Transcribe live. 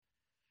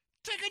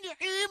Taking your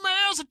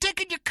emails and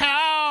taking your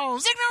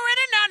calls. Ignorant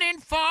and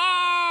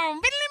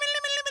uninformed.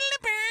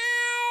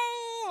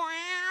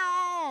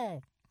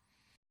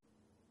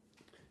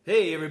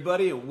 Hey,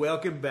 everybody, and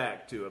welcome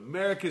back to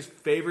America's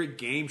favorite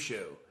game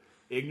show,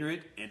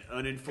 Ignorant and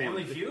Uninformed.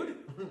 Family Feud?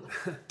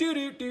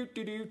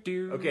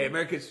 Okay,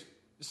 America's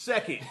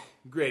second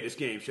greatest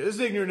game show. This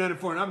is Ignorant and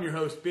Uninformed. I'm your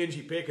host,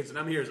 Benji Pickens, and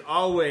I'm here as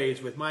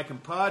always with my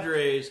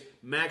compadres,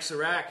 Max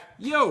Serac,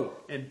 Yo!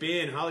 and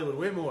Ben Hollywood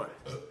Whitmore.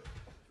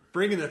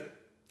 Bringing the...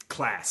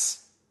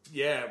 Class.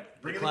 Yeah.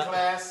 Bringing the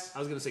class. I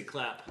was going to say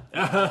clap.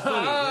 Brings the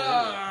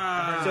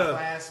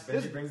class.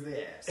 Benji brings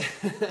the ass.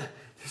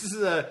 This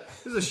is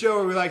a show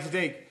where we like to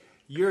take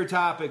your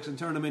topics and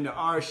turn them into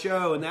our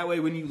show, and that way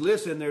when you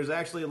listen, there's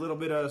actually a little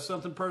bit of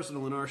something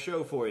personal in our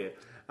show for you.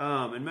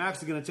 And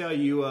Max is going to tell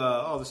you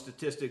all the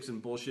statistics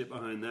and bullshit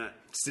behind that.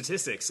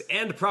 Statistics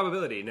and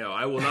probability. No,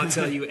 I will not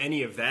tell you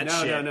any of that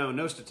shit.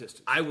 No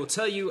statistics. I will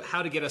tell you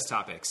how to get us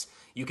topics.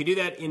 You can do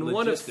that in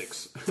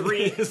Logistics. one of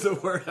three. is the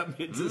word I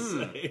meant to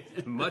say.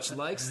 Much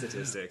like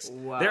statistics.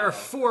 Wow. There are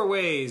 4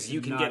 ways you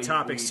can Naughty get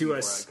topics to before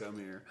us I come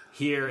here.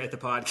 here at the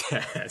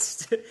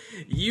podcast.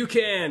 You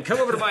can come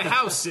over to my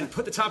house and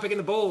put the topic in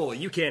the bowl.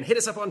 You can hit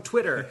us up on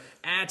Twitter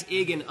at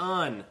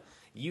 @IgAndUn.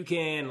 You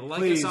can like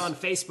Please. us on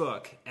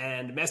Facebook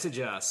and message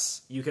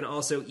us. You can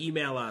also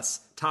email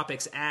us,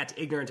 topics at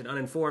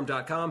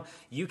ignorantanduninformed.com.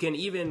 You can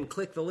even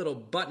click the little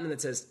button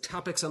that says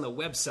topics on the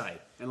website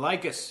And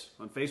like us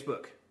on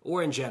Facebook.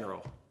 or in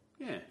general.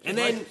 Yeah. And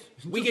then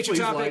we get your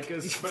please topic. like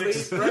us. But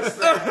express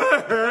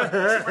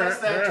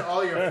that to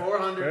all your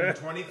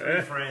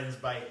 423 friends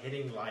by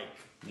hitting like.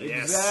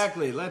 Yes.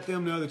 Exactly. Let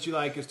them know that you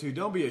like us too.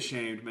 Don't be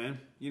ashamed, man.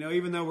 You know,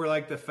 even though we're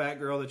like the fat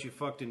girl that you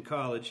fucked in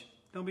college,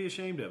 don't be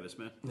ashamed of us,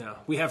 man. No,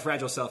 we have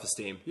fragile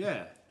self-esteem.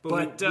 Yeah.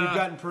 But, we've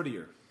gotten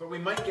prettier. But we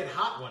might get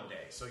hot one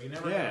day, so you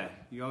never Yeah. know.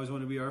 You always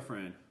want to be our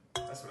friend.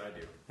 That's what I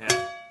do.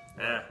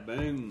 Yeah.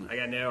 Bang. I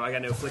got no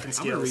flicking I'm going to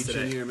skills reach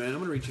today. in here, man. I'm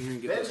going to reach in here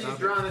and get this Benji's topic.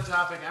 drawing a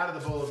topic out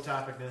of the bowl of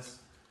topicness.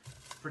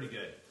 Pretty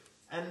good.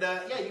 And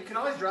yeah, you can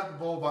always drop a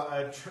bowl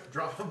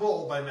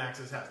by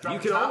Max's house. Drop You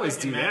a can topic always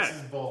in do that.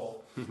 Max's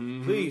bowl.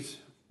 Please.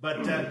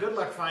 But good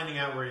luck finding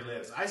out where he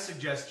lives. I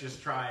suggest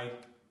just try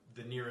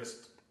the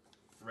nearest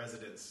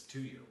residence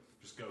to you.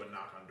 Just go and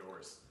knock on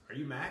doors. Are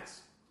you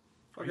Max?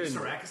 Are you Okay.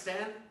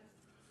 Sarakistan?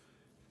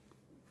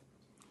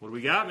 What do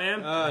we got,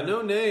 man?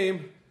 No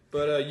name,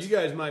 but you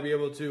guys might be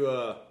able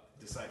to,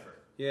 Decipher.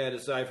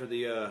 decipher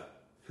the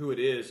who it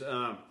is.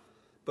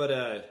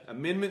 But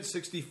Amendment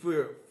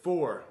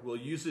 64, will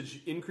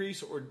usage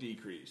increase or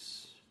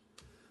decrease?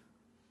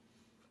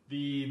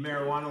 The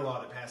marijuana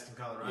law that passed in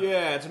Colorado.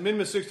 Yeah, it's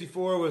Amendment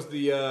 64 was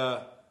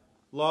the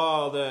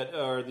law that,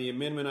 or the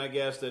amendment, I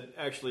guess, that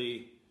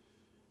actually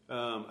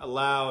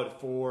allowed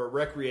for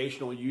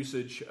recreational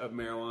usage of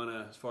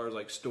marijuana as far as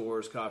like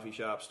stores, coffee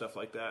shops, stuff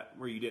like that,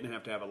 where you didn't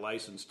have to have a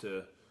license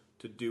to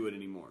do it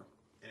anymore.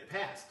 And it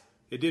passed.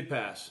 It did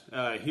pass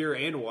here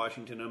and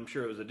Washington. I'm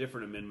sure it was a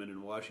different amendment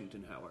in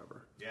Washington,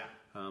 however. Yeah.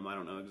 I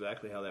don't know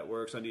exactly how that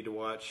works. I need to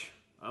watch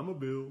I'm a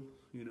Bill,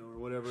 or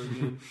whatever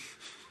again.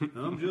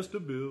 I'm just a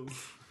Bill.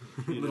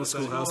 Little so-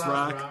 Schoolhouse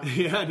Rock.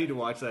 Yeah, I need to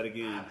watch that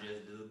again. I'm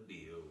just a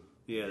Bill.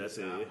 Yeah, that's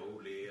it. I'm Yeah.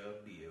 only a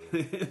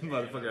Bill.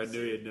 Motherfucker, I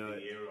knew you'd know it.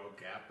 Here on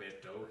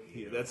Capitol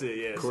Hill. Yeah, that's it,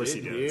 yeah. Of course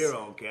he Sitting does. here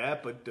on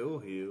Capitol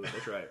Hill.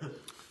 That's right.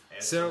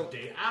 So,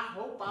 Yesterday, I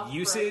hope I'm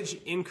Usage,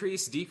 right.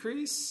 increase,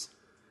 decrease?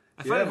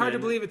 I Yeah, find it hard to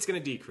man. believe it's going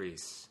to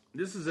decrease.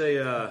 This is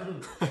a,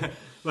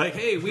 Like,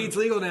 hey, weed's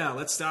legal now.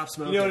 Let's stop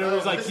smoking. it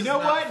was like, this you is know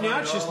not what? fun Now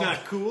at it's just all.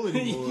 not cool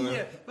anymore.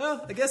 Yeah,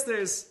 well, I guess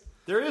there's...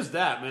 There is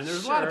that, man.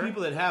 There's a lot of Sure.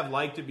 people that have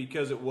liked it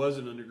because it was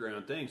an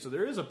underground thing. So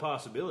there is a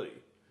possibility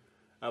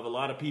of a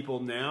lot of people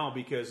now,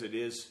 because it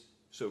is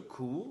so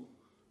cool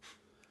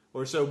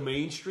or so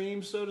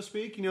mainstream, so to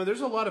speak.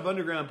 There's a lot of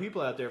underground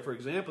people out there. For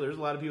example, there's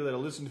a lot of people that will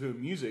listen to a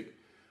music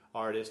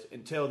artist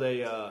until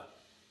they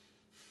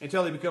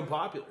become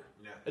popular.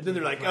 Yeah. And then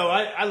they're like, oh,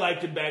 I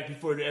liked him back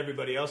before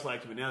everybody else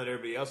liked him, and now that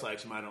everybody else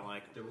likes him, I don't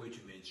like him. They're way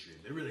too mainstream.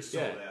 They really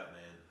sold Yeah. out,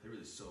 man. They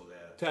really sold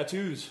out.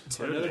 Tattoos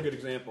are another good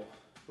example.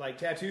 Like,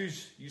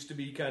 tattoos used to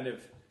be kind of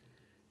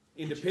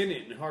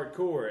independent and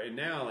hardcore, and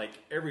now, like,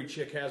 every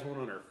chick has one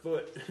on her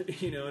foot, and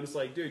it's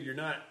like, dude, you're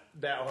not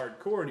that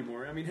hardcore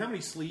anymore. I mean, how many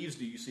sleeves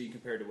do you see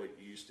compared to what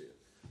you used to?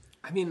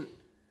 I mean,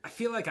 I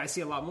feel like I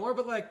see a lot more,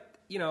 but like,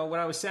 when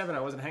I was 7, I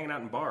wasn't hanging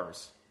out in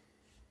bars.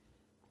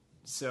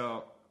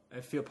 So I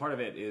feel part of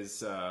it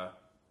is,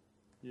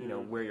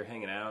 where you're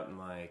hanging out, and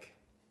like,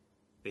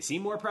 they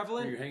seem more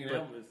prevalent. You're hanging but-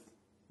 out with...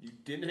 You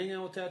didn't hang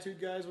out with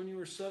tattooed guys when you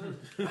were 7?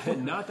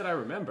 Not that I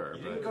remember.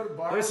 You didn't but go to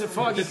bars There's a when you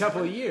foggy were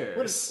couple of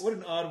years. What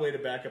an odd way to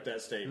back up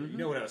that statement.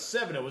 When I was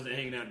 7, I wasn't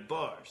hanging out in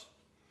bars.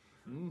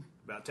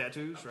 About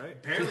tattoos, right?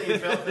 Apparently, he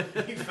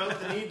felt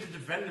the need to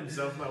defend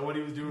himself about what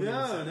he was doing.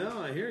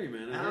 No, I hear you,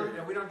 man. I hear you.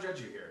 And we don't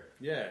judge you here.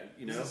 Yeah,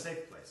 It's a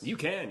safe place. You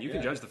can Yeah.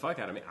 judge the fuck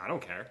out of me. I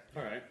don't care.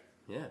 All right.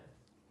 Yeah.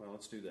 Well,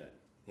 let's do that.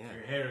 Yeah.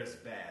 Your hair is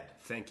bad,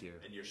 Thank you.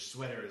 and your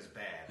sweater is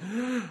bad. That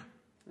And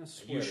you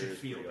sweater should is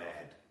feel pretty bad.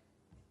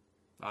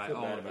 awful. Feel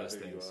All bad of about those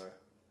who you things. are.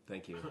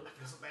 Thank you. I feel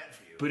so bad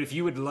for you. But if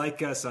you would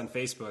like us on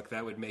Facebook,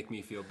 that would make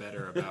me feel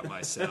better about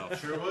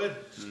myself. Sure would.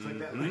 Just click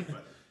that like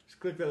button. Just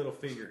click that little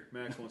finger.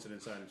 Max wants it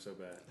inside him so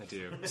bad. I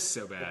do.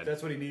 So bad.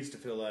 That's what he needs to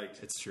feel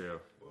liked. It's true.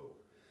 Whoa.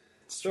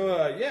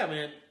 So, yeah,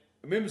 man.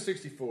 Amendment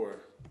 64.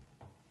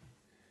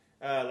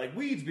 Like,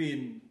 weed's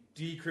being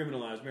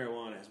decriminalized.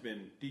 Marijuana has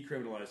been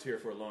decriminalized here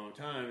for a long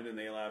time, and then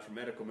they allowed for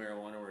medical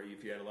marijuana, where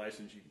if you had a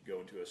license, you could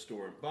go into a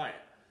store and buy it.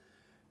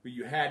 But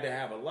you had to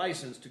have a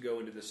license to go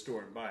into the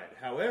store and buy it.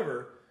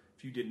 However,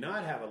 if you did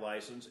not have a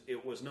license,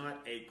 it was not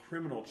a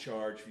criminal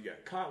charge. If you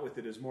got caught with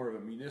it, it was more of a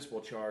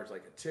municipal charge,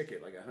 like a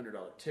ticket, like $100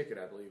 ticket,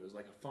 I believe. It was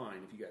like a fine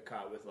if you got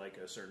caught with like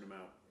a certain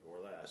amount or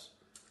less.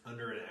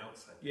 Under an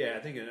ounce, I think. Yeah, I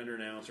think under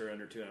an ounce or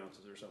under 2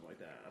 ounces or something like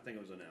that. I think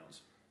it was an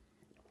ounce.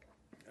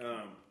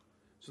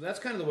 So that's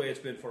kind of the way it's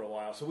been for a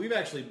while. So we've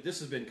actually, this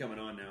has been coming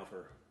on now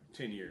for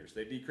 10 years.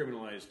 They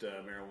decriminalized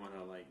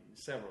marijuana like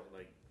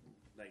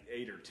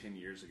 8 or 10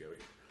 years ago.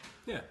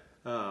 Yeah.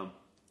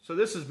 So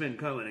this has been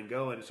coming and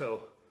going.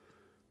 So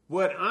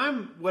what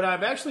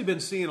I've actually been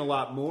seeing a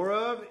lot more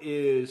of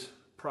is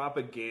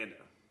propaganda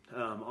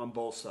on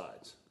both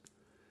sides.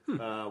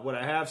 What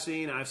I have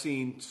seen, I've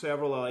seen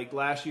several, like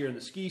last year in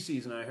the ski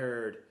season, I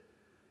heard,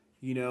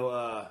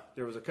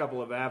 there was a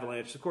couple of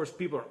avalanches. Of course,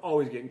 people are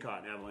always getting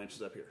caught in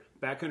avalanches up here.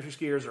 Backcountry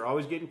skiers are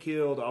always getting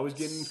killed, always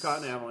getting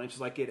caught in avalanches,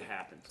 like it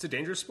happens. It's a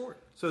dangerous sport.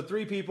 So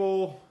 3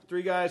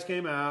 guys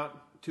came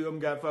out, 2 of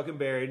them got fucking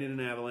buried in an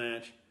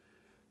avalanche,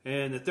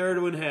 and the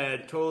third one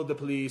had told the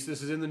police,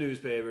 this is in the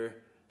newspaper,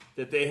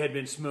 that they had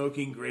been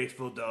smoking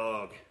Grateful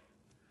Dog.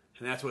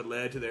 And that's what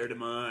led to their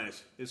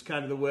demise. It's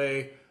kind of the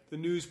way the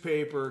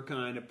newspaper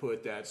kind of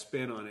put that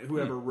spin on it.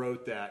 Whoever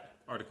wrote that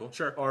Article.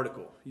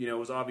 it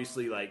was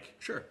obviously like,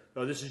 Sure.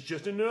 oh, this is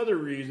just another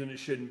reason it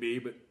shouldn't be.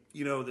 But,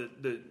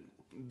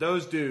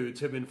 those dudes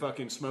have been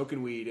fucking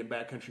smoking weed and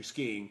backcountry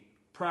skiing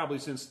probably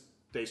since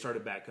they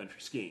started backcountry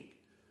skiing.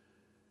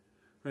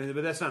 Right?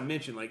 But that's not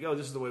mentioned like, oh,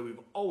 this is the way we've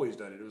always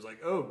done it. It was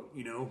like, oh,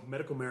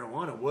 medical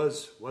marijuana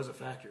was a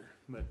factor.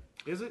 But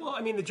is it? Well,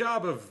 I mean, the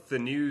job of the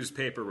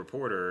newspaper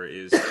reporter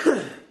is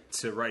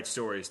to write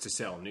stories to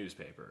sell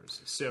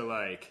newspapers. So,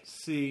 like...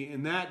 See,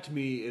 and that to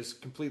me is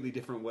completely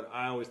different what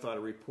I always thought a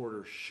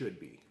reporter should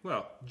be.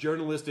 Well...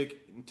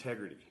 Journalistic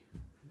integrity.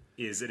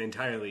 Is an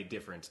entirely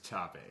different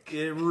topic.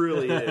 It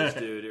really is,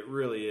 dude. It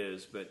really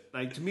is. But,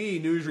 like, to me,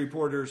 news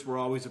reporters were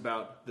always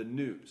about the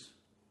news.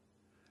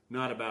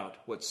 Not about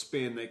what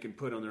spin they can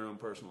put on their own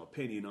personal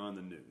opinion on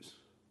the news.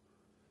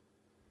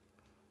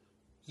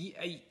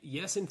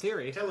 Yes, in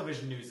theory.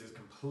 Television news is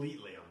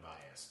completely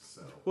unbiased,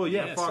 so... Well,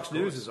 yeah, Yes, Fox of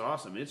News course. is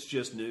awesome. It's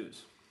just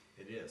news.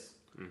 It is.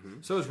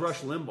 So is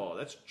Rush Limbaugh.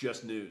 That's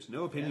just news.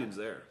 No opinions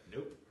there.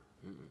 Nope.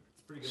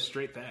 It's pretty good.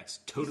 Straight facts.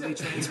 Totally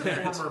He's a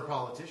transparent. former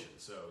politician,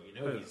 so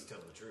he's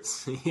telling the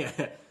truth.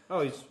 Yeah.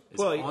 Oh, he's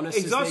honest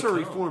he's as also a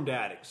they come. reformed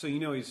addict, so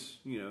he's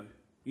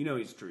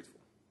he's truthful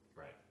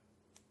Right.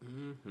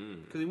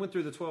 because he went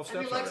through the 12 steps.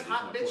 And he likes already,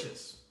 hot is my point.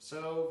 bitches,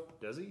 so...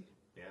 Does he?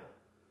 Yeah.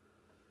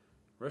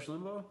 Rush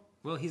Limbaugh?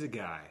 Well, he's a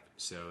guy,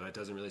 so that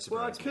doesn't really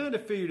Well, I surprise me. kind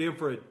of figured him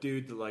for a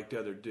dude that liked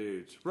other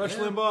dudes. Rush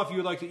Limbaugh, if you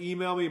would like to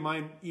email me,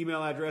 my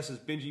email address is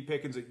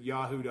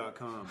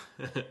benjipickens@yahoo.com.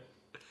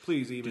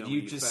 Please email Did me,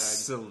 you just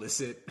fag.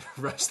 solicit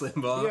Rush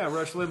Limbaugh? Yeah,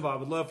 Rush Limbaugh.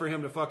 Would love for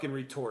him to fucking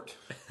retort.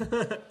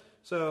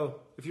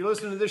 So, if you're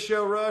listening to this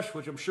show, Rush,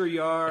 which I'm sure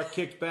you are,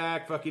 kicked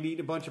back, fucking eating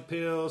a bunch of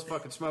pills,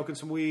 fucking smoking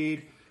some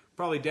weed,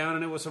 probably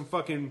downing it with some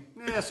fucking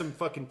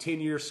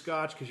 10-year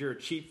scotch because you're a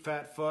cheap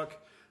fat fuck,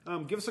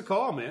 give us a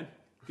call, man.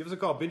 Give us a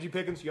call.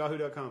 BenjiPickens,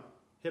 yahoo.com.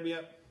 Hit me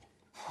up.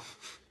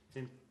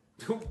 And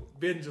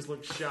Ben just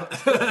looked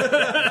shocked.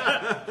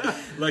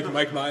 Like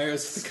Mike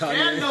Myers, Kanye.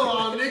 Scandal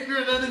on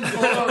ignorant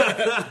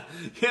uninformed.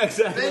 Yeah,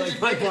 exactly. Benji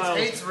Like Mike Pickens Miles.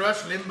 hates Rush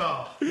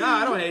Limbaugh. No,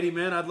 I don't hate him,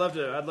 man. I'd love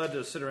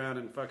to sit around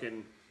and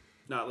fucking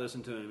not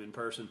listen to him in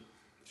person.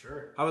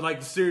 Sure. I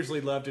would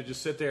seriously love to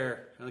just sit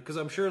there because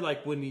I'm sure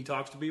when he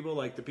talks to people,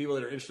 like the people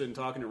that are interested in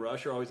talking to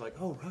Rush are always like,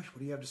 "Oh, Rush, what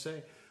do you have to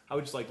say?" I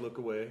would just look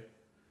away.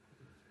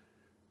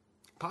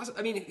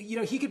 I mean,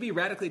 he could be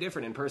radically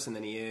different in person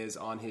than he is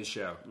on his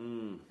show.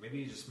 Maybe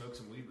you just smoke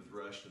some weed with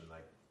Rush and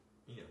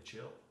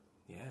chill.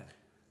 Yeah.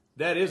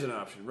 That is an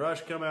option.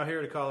 Rush, come out here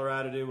to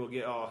Colorado, dude. We'll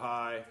get all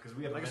high. Because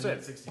we have like I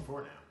Amendment said,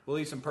 64 now. we'll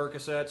eat some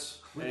Percocets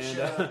Which,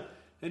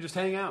 and just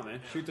hang out,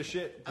 man. Shoot the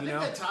shit. I think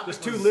that topic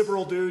just two was-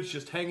 liberal dudes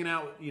just hanging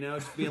out.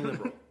 Just being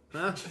liberal.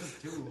 Huh?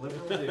 Two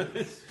liberal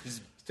dudes.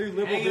 Two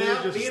liberal Hanging dudes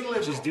out, just being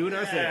liberal. Just doing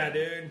our yeah,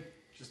 thing. dude.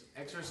 Just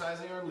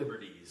exercising our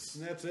liberties.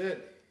 And that's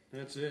it.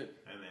 That's it.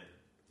 And then,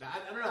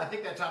 I don't know, I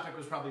think that topic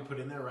was probably put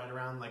in there right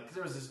around, 'cause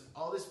there was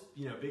all this,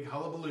 big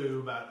hullabaloo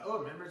about,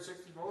 Amendment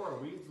 64,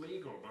 weed's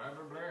legal, blah,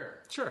 blah, blah.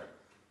 Sure.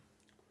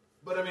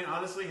 But,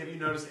 honestly, have you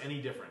noticed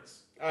any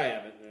difference? I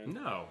haven't, man.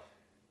 No.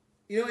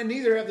 And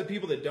neither have the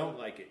people that don't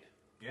like it.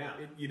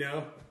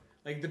 Yeah.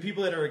 Like the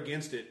people that are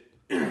against it.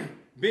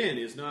 Ben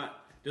does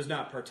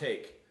not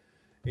partake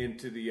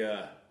into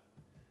the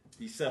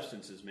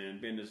substances, man.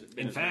 Ben does. Ben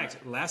In does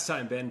fact, not. last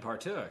time Ben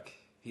partook,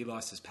 he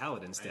lost his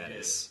paladin I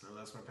status. did. I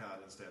lost my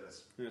paladin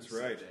status. That's This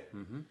right.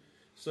 Sunday.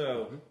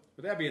 So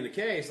With that being the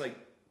case, like,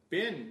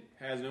 Ben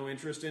has no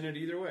interest in it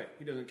either way.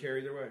 He doesn't care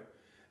either way.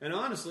 And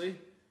honestly,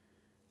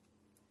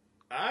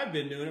 I've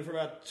been doing it for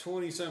about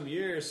 20-some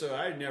years, so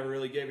I never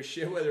really gave a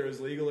shit whether it was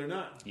legal or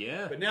not.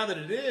 Yeah. But now that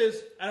it is,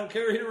 I don't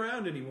carry it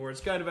around anymore.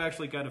 It's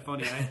actually kind of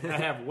funny. I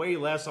have way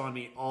less on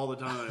me all the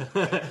time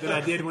than I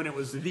did when it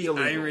was illegal.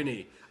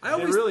 Irony.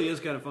 It really is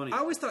kind of funny. I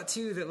always thought,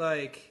 too, that,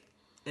 like,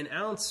 an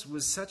ounce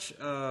was such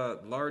a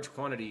large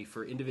quantity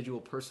for individual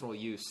personal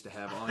use to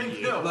have on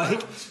you. No, Like,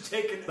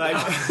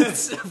 that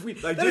is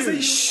a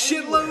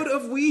shitload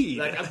of weed.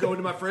 Like, I'm going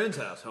to my friend's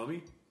house,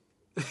 homie.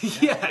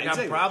 Yeah, Like,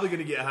 exactly. I'm probably going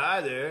to get high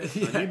there.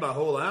 I need my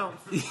whole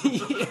ounce.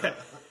 Yeah.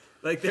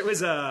 Like, there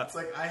was a... It's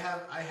like I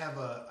have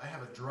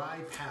a dry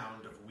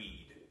pound of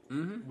weed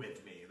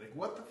with me. Like,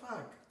 what the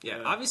fuck?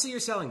 Yeah, obviously you're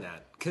selling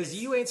that, because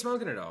you ain't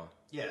smoking it all.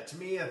 Yeah, to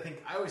me, I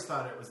always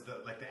thought it was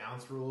the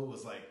ounce rule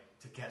was like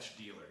to catch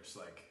dealers.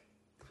 Like,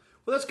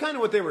 Well, that's kind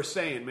of what they were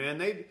saying, man.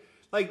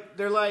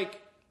 They're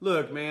like,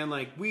 look, man,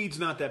 like, weed's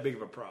not that big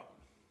of a problem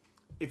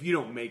if you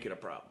don't make it a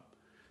problem.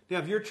 Now,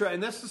 if you're trying,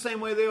 and that's the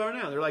same way they are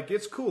now. They're like,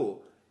 it's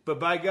cool, but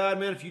by God,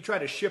 man, if you try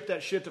to ship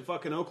that shit to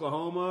fucking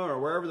Oklahoma or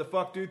wherever the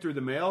fuck, dude, through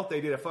the mail,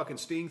 they did a fucking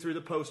sting through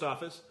the post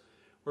office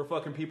where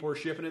fucking people were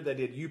shipping it. They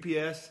did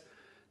UPS,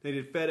 they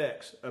did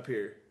FedEx up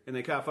here, and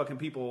they caught fucking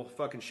people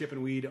fucking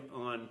shipping weed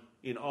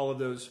in all of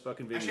those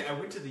fucking videos. actually, I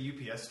went to the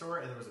UPS store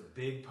and there was a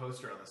big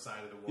poster on the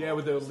side of the wall. Yeah,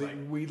 with the It was like,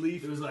 weed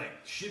leaf. It was like,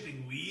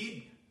 shipping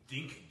weed?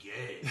 Think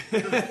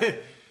gay.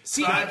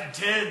 See, 5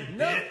 to 10,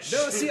 bitch.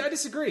 No, see, I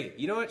disagree.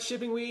 You know what?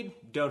 Shipping weed?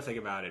 Don't think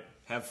about it.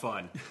 Have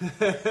fun.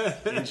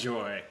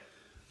 Enjoy.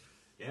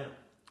 Yeah.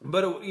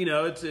 But, you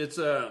know, it's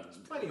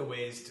Plenty of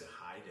ways to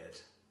hide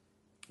it.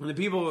 and the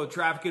people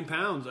trafficking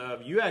pounds.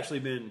 You actually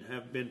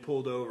have been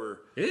pulled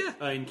over.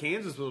 Yeah. In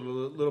Kansas with a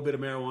little bit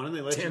of marijuana, and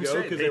they let Damn you go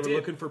straight, because they they were did.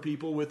 looking for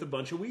people with a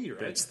bunch of weed, right?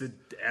 That's the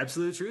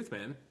absolute truth,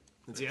 man.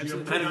 That's the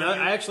absolute I, had truth.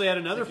 I actually had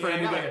another Yeah, friend I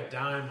who got got. like a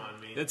dime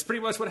on me. That's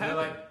pretty much what They're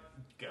happened.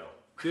 like, go.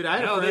 Dude, I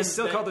had a No, friend they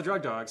still that- called the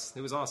drug dogs.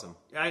 It was awesome.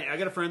 I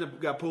got a friend that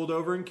got pulled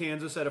over in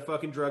Kansas at a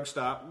fucking drug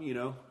stop. You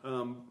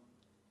know,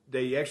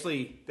 they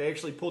actually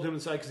pulled him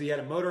inside because he had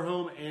a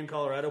motorhome and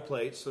Colorado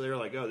plates. So they were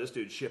like, "Oh, this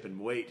dude's shipping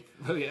weight."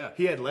 Oh, yeah.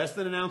 He had less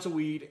than an ounce of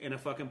weed and a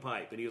fucking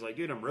pipe, and he was like,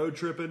 "Dude, I'm road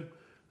tripping.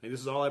 Like, this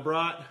is all I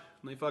brought."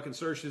 And they fucking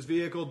searched his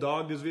vehicle,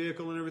 dogged his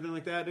vehicle, and everything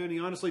like that, dude. And he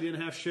honestly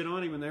didn't have shit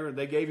on him, and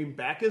they gave him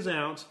back his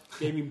ounce,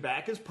 gave him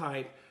back his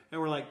pipe, and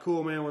we're like,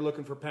 "Cool, man. We're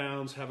looking for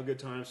pounds. Have a good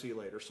time. See you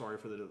later. Sorry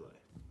for the delay."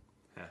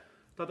 Yeah.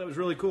 Thought that was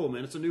really cool,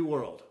 man. It's a new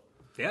world.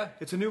 Yeah.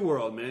 It's a new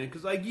world, man.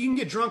 Because like you can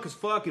get drunk as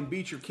fuck and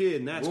beat your kid,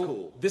 and that's Well,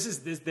 cool.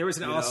 There was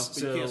an You know?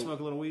 also But you can't smoke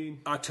a little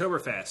weed.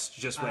 Oktoberfest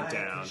just went I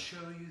down. can show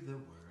you the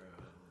world.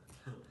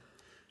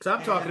 Because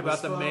I'm talking And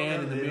about the what's man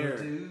for in the little mirror.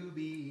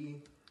 doobie.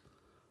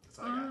 That's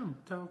all I got. I'm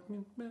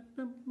talking about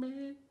the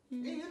man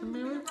in the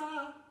mirror.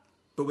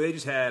 But they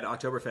just had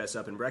Oktoberfest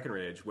up in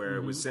Breckenridge, where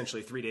it was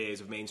essentially 3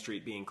 days of Main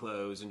Street being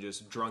closed and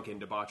just drunken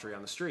debauchery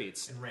on the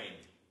streets. And rain.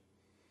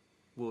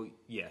 Well,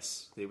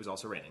 yes, it was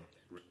also raining.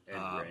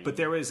 And rain. But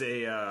there was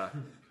a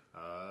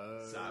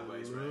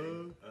Sideways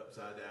rain.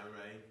 Upside down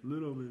rain.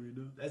 Little baby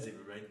does. That's even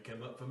rain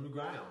come up from the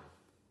ground.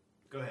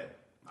 Go ahead.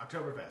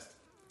 Oktoberfest.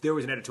 there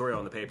was an editorial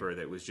in the paper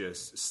that was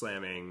just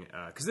slamming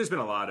because there's been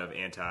a lot of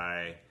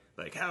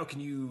like, how can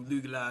you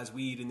legalize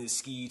weed in this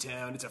ski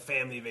town? It's a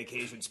family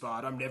vacation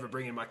spot. I'm never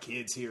bringing my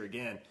kids here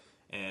again.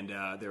 And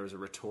there was a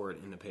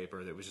retort in the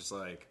paper that was just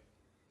like,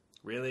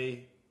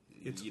 really?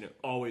 It's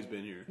always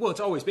been here. Well, it's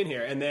always been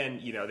here. And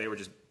then, they were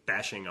just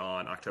bashing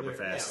on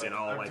Oktoberfest Yeah, and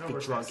all like the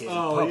Oktoberfest. drunken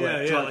Oh, public yeah,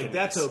 like drunkenness.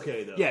 that's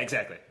okay though. Yeah,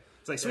 exactly.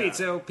 It's like, sweet, Yeah.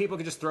 so people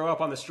can just throw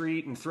up on the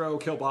street and throw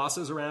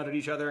kielbasa's around at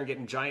each other and get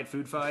in giant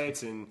food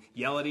fights and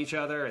yell at each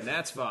other, and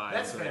that's fine.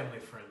 That's So- family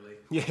friendly.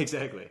 Yeah, just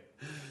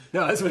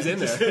No, that's what's in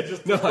there.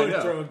 Just No, I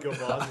know. throwing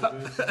kielbasa,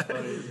 dude. It's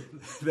funny.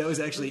 That was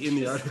actually in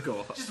the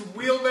article. Just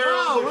wheelbarrows.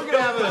 Oh, we're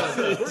gonna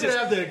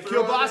have the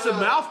kielbasa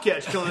mouth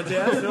catch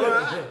contest. All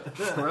right.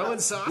 Throwing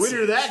sausage.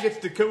 Winner of that gets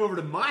to come over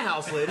to my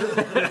house later.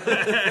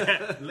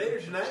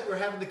 Later tonight, we're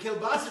having the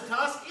kielbasa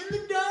toss in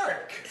the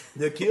dark.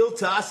 The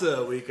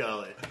kieltasa, we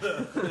call it.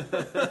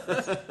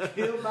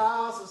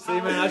 Kielbasa. See,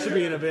 man, I should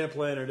be an event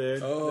planner,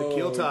 dude. Oh, the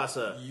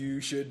kieltasa.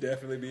 You should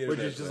definitely be. Which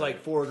is just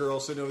like four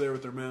girls sitting over there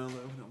with their mouth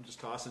open. I'm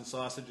just tossing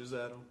sausages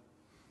at them.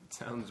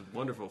 Sounds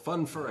wonderful,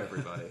 fun for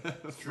everybody.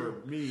 For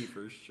me,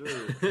 for sure.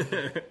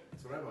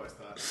 That's what I've always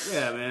thought.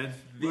 Yeah, man.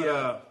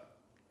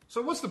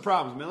 So what's the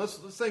problems, man? Let's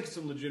think of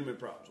some legitimate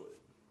problems with it.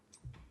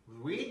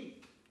 With weed?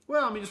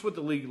 Well, I mean, just with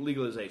the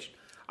legalization.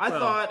 I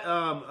thought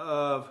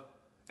of,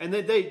 and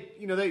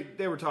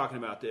they were talking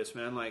about this,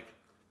 man. Like,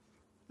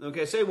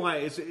 okay, say why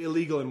it's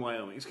illegal in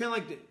Wyoming. It's kind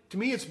of like, to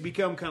me, it's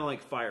become kind of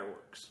like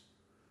fireworks.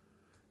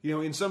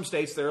 In some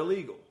states they're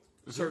illegal.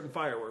 Certain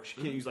fireworks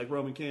you can't use, like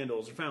Roman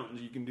candles or fountains.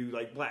 You can do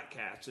like black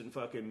cats and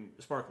fucking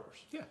sparklers.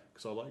 Yeah.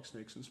 because I like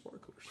snakes and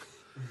sparklers.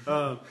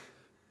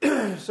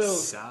 So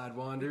Side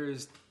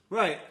wanders.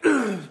 right,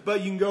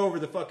 but you can go over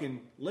the fucking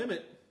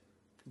limit.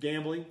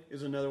 Gambling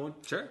is another one.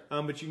 Sure.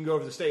 But you can go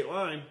over the state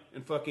line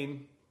and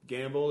fucking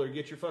gamble or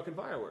get your fucking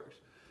fireworks.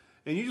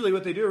 And usually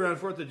what they do around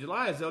 4th of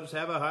July is they'll just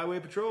have a highway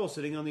patrol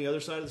sitting on the other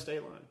side of the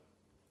state line.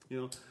 You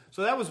know,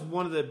 so that was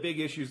one of the big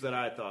issues that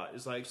I thought.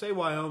 Is like, say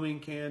Wyoming,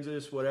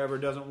 Kansas, whatever,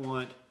 doesn't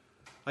want,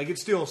 like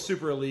it's still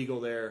super illegal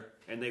there,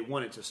 and they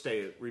want it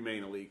to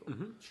remain illegal.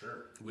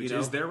 Sure. Which You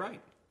know? is their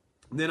right.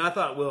 And then I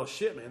thought, well,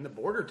 shit, man, the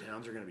border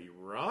towns are going to be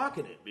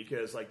rocking it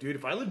because, like, dude,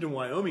 if I lived in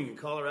Wyoming and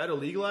Colorado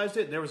legalized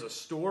it, and there was a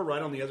store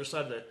right on the other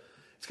side of the,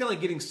 it's kind of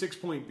like getting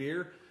 6-point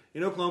beer.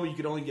 In Oklahoma, you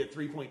could only get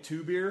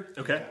 3.2 beer.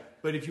 Okay.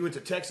 But if you went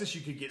to Texas,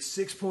 you could get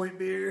 6-point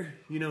beer.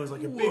 You know, it's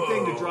like a big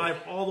thing to drive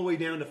all the way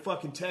down to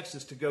fucking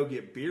Texas to go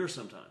get beer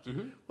sometimes.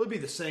 Well, it'd be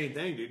the same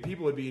thing, dude.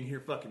 People would be in here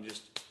fucking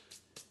just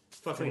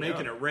fucking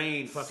making it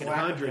rain, fucking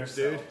Slapping hundreds,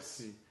 dude.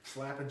 themselves.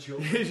 Slapping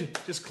children.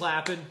 Just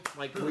clapping,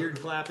 like weird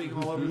clapping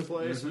all over the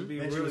place. It'd be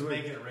And she really was weird.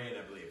 making it rain,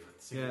 I believe,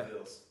 with single Yeah.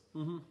 bills.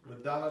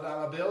 With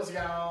dollar bills,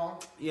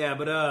 y'all. Yeah,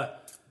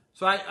 but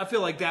so I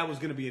feel like that was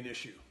going to be an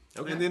issue.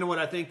 Okay. And then what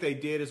I think they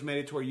did is made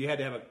it to where you had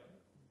to have a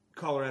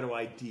Colorado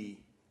ID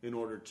in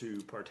order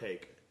to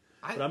partake.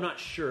 But I'm not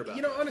sure about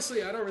You know,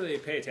 honestly, I don't really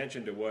pay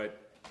attention to what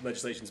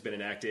legislation's been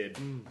enacted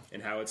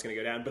and how it's going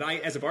to go down. But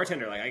as a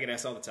bartender, like I get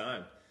asked all the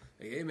time,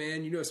 like, "Hey,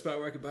 man, you know a spot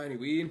where I could buy any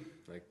weed?"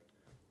 Like,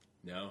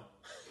 no.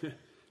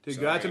 Dude,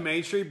 go out to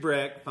Main Street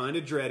Breck, find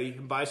a Dreddy,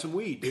 and buy some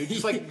weed, dude.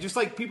 Just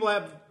like people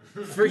have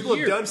For people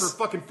years. have done for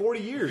fucking 40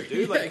 years,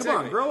 dude. Like, Yeah, come on,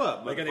 exactly. grow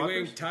up, Like, are they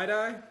wearing motherfuckers. tie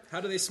dye?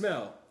 How do they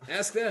smell?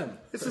 Ask them.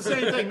 It's the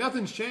same thing.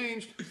 Nothing's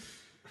changed.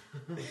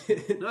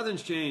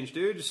 Nothing's changed,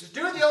 dude. Just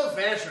Do it the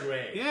old-fashioned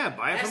way. yeah,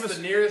 buy it That's from the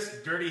a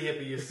nearest dirty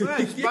hippies. Right,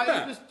 just, buy,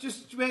 Yeah.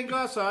 just go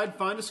outside,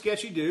 find a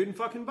sketchy dude, and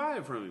fucking buy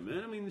it from him,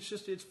 man. I mean,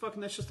 it's fucking,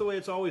 that's just the way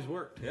it's always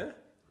worked. Yeah.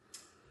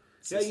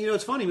 Yeah, you know,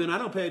 it's funny, man. I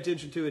don't pay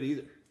attention to it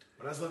either.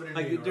 When I was living in New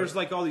Like, York, there's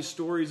like all these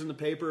stories in the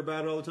paper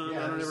about it all the time. Yeah,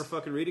 I don't there's- ever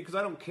fucking read it because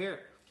I don't care.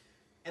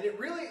 and it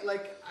really,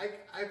 like,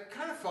 I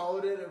kind of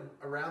followed it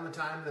around the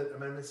time that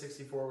Amendment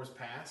 64 was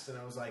passed, and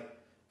I was like,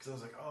 because I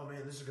was like, oh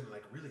man, this is going to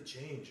like really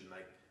change, and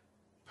like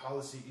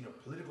policy, you know,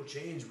 political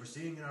change we're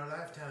seeing in our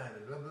lifetime,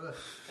 and blah, blah, blah.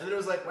 And then it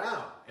was like,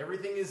 wow,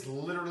 everything is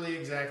literally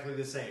exactly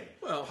the same.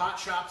 Well- pot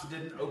shops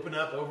didn't open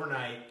up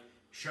overnight,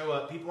 show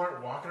up, people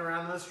aren't walking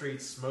around in the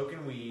streets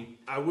smoking weed.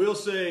 I will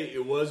say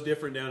it was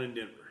different down in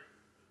Denver.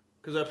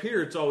 Because up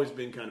here, it's always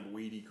been kind of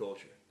weedy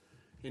culture.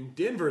 In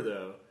Denver,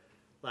 though,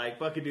 like,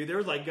 fucking dude, there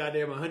was like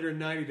goddamn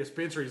 190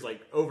 dispensaries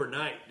like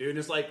overnight, dude. And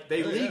it's like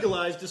they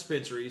legalized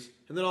dispensaries,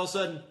 and then all of a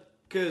sudden,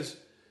 because,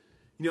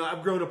 you know,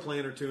 I've grown a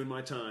plant or two in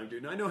my time,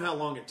 dude, and I know how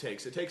long it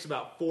takes. It takes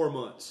about 4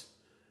 months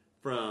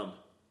from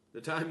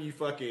the time you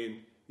fucking,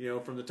 you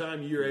know, from the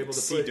time you're able to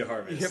Seed to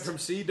harvest. Yeah, from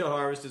seed to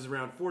harvest is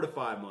around 4 to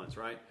 5 months,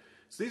 right?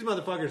 So these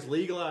motherfuckers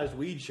legalized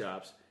weed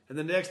shops, and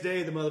the next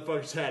day the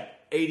motherfuckers had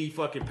 80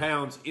 fucking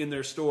pounds in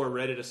their store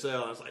ready to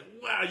sell. I was like,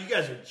 wow, you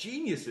guys are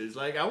geniuses.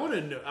 Like, I want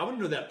to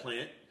know that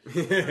plant.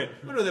 I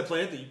want to know that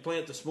plant that you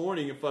plant this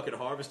morning and fucking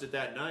harvest it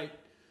that night.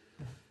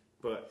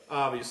 But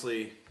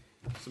obviously,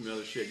 some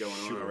other shit going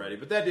on already.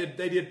 But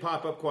they did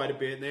pop up quite a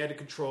bit, and they had to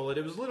control it.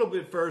 It was a little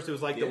bit first. It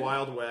was like the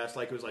Wild West,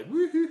 like it was like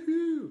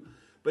woo-hoo-hoo.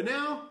 But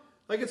now,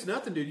 like it's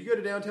nothing, dude. You go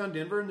to downtown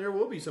Denver, and there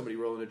will be somebody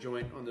rolling a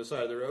joint on the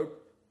side of the road.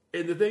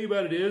 And the thing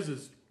about it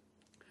is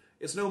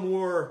it's no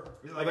more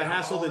Like of a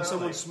hassle alcohol, than though,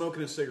 someone like-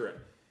 smoking a cigarette.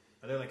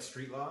 Are there like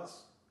street laws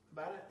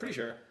about it? Pretty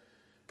sure.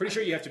 Pretty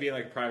sure you have to be in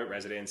like a private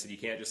residence and you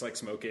can't just like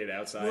smoke it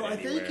outside Well, I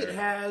anywhere. think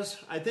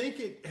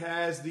it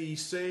has the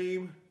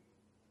same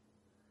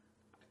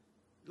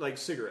like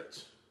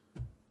cigarettes.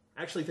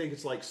 I actually think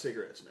it's like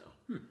cigarettes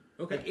now.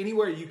 Okay. Like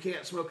anywhere you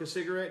can't smoke a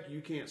cigarette,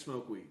 you can't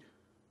smoke weed.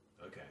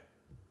 Okay.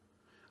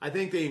 I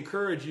think they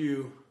encourage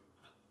you.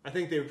 I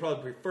think they would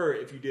probably prefer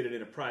it if you did it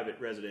in a private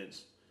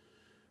residence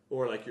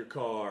or like your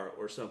car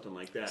or something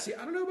like that. See,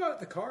 I don't know about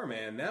the car,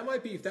 man. That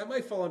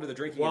might fall under the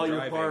drinking While and you're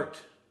driving.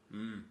 parked.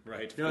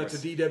 Right. Of No, it's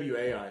course. a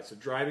DWAI. It's a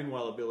driving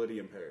while ability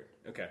impaired.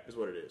 Okay. Is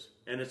what it is,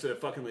 and it's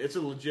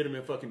a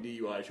legitimate fucking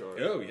DUI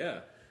charge. Oh yeah.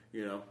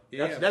 You know,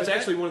 Yeah, that's but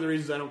actually one of the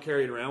reasons I don't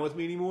carry it around with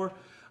me anymore.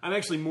 I'm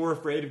actually more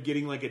afraid of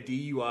getting like a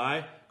DUI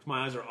because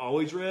my eyes are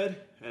always red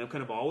and I'm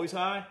kind of always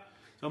high.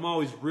 So I'm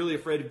always really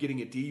afraid of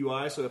getting a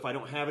DUI. So if I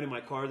don't have it in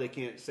my car, they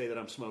can't say that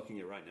I'm smoking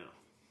it right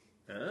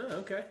now. Oh,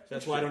 okay.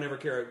 That's why I don't ever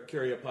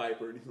carry a pipe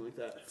or anything like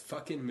that.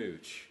 Fucking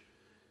mooch.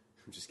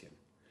 I'm just kidding.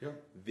 Yeah.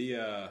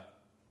 The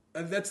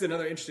that's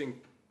another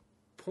interesting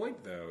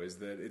point, though, is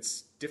that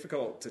it's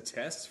difficult to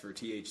test for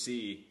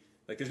THC.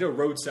 Like, there's no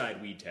roadside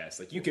weed test.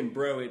 Like, you can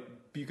blow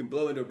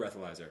into a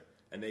breathalyzer,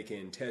 and they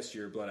can test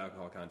your blood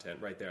alcohol content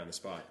right there on the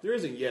spot. There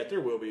isn't yet.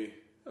 There will be.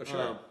 Oh,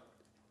 sure.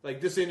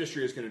 Like this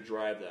industry is going to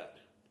drive that.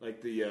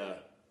 Like the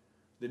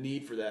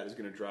need for that is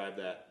going to drive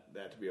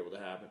that to be able to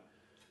happen.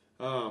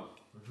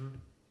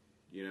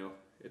 You know,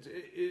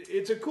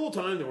 it's a cool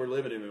time that we're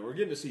living in. We're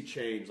getting to see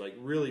change, like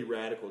really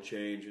radical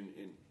change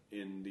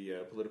in the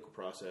political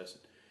process.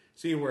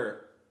 Seeing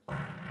where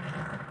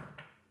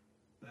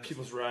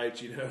people's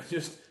rights, you know,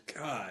 just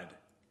God.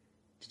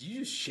 Did you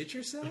just shit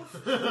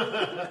yourself?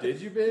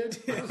 did you, Ben?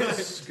 That was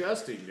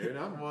disgusting, dude.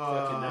 I'm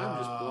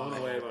just blown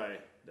away by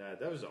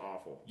That was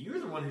awful. You were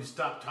the one who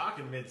stopped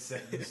talking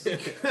mid-sentence.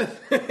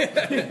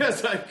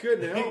 Yes, I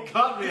couldn't help. It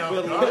caught me off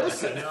But guard.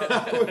 listen,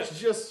 I was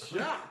just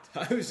shocked.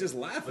 I was just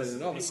laughing,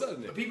 and all of a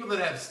sudden, The people that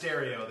have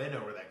stereo, they know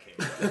where that came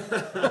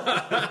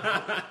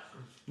from.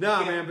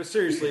 No, man, but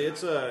seriously,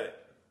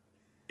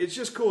 it's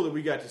just cool that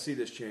we got to see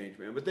this change,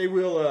 man. But they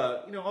will,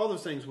 all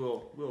those things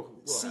will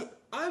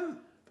happen.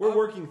 We're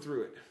working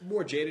through it.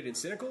 More jaded and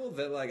cynical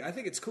that like I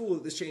think it's cool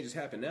that this change has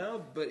happened now,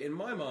 but in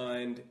my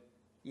mind,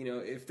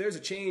 if there's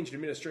a change in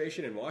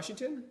administration in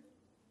Washington,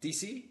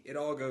 DC, it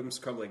all goes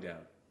crumbling down.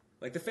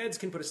 Like the feds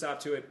can put a stop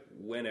to it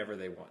whenever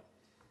they want.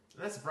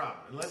 And that's the problem.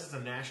 Unless it's a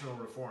national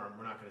reform,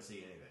 we're not going to see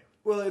anything.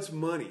 Well, it's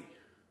money.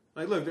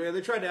 Like, look,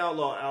 they tried to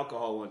outlaw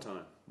alcohol one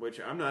time, which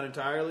I'm not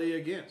entirely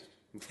against.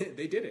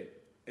 They did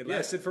it. It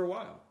lasted for a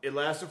while. It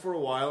lasted for a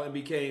while and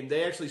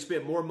they actually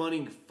spent more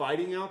money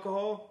fighting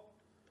alcohol.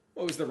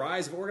 Well, it was the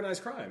rise of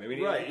organized crime. I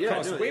mean, Right, it yeah.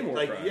 caused way more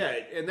crime. Yeah,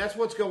 and that's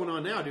what's going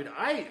on now, dude.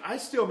 I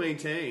still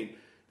maintain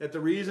that the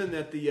reason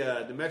that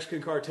the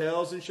Mexican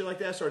cartels and shit like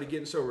that started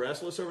getting so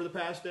restless over the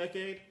past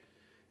decade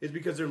is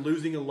because they're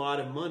losing a lot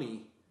of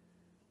money.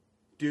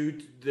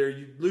 Dude,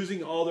 they're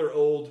losing all their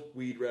old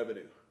weed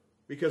revenue.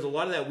 Because a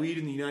lot of that weed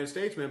in the United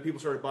States, man, people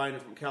started buying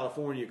it from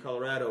California,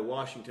 Colorado,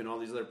 Washington, all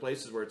these other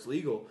places where it's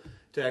legal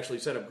to actually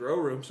set up grow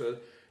rooms. So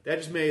that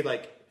just made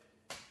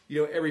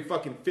every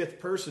fucking fifth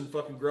person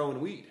fucking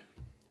growing weed.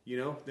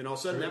 Then all of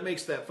a sudden that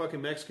makes that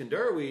fucking Mexican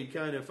dirt weed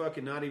kind of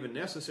fucking not even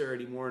necessary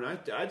anymore. And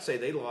I'd say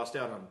they lost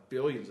out on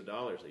billions of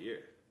dollars a year.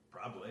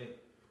 Probably.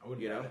 I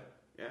wouldn't doubt it.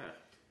 Yeah.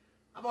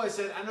 I've always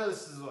said, I know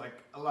this is like,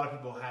 a lot of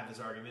people have this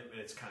argument, but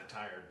it's kind of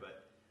tired, but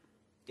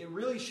it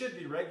really should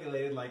be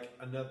regulated like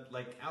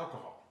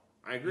alcohol.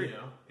 I agree.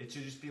 It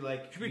should just be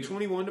like... You should be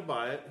 21 to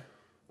buy it.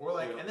 Or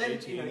like, and then,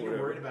 18, you're whatever.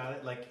 worried about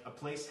it, like a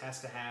place has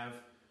to have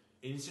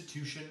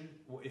institution,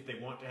 if they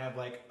want to have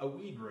like a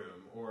weed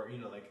room, or,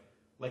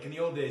 like in the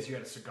old days you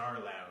had a cigar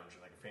lounge,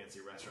 or like a fancy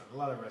restaurant. A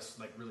lot of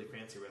really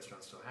fancy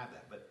restaurants still have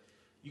that, but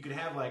you could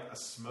have like a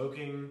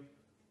smoking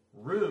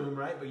room,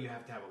 right? But you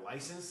have to have a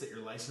license, that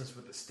you're licensed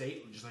with the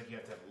state, just like you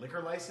have to have a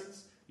liquor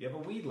license, you have a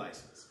weed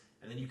license.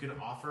 And then you can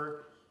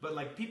offer... But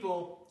like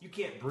people, you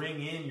can't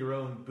bring in your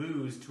own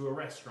booze to a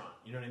restaurant.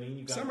 You know what I mean?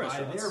 You got to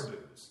buy their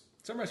booze.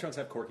 Some restaurants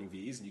have corking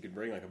fees, and you can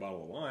bring like a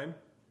bottle of wine.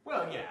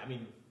 Well, yeah, I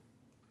mean,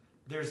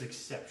 there's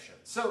exceptions.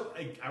 So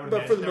I would.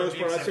 But for the imagine there would most be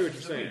part, I see what you're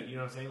exceptions to saying. weed, you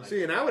know what I'm saying? Like,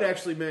 See, and I would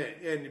actually,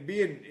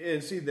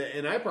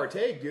 I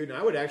partake, dude. And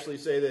I would actually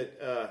say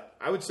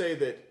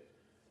that,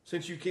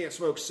 since you can't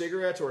smoke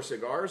cigarettes or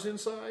cigars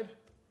inside,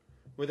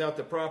 without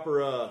the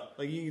proper,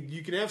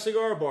 you can have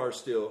cigar bars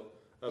still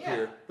up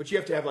here, but you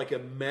have to have like a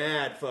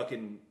mad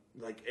fucking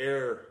like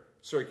air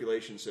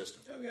circulation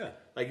system. Oh yeah.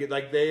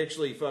 Like they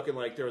actually fucking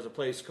there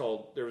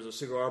was a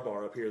cigar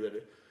bar up here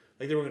that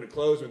they were going to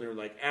close when there was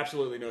like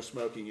absolutely no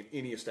smoking in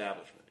any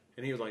establishment.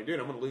 And he was like, dude,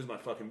 I'm going to lose my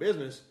fucking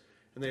business.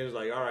 And they was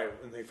like, all right.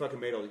 And they fucking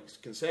made all these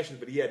concessions,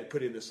 but he had to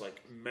put in this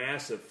like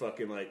massive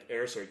fucking like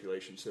air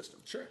circulation system.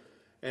 Sure.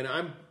 And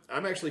I'm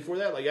actually for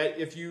that.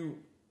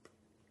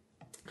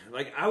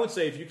 I would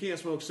say if you can't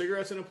smoke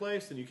cigarettes in a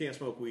place, then you can't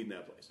smoke weed in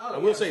that place. Oh, I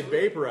will yeah, say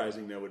absolutely.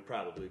 vaporizing though would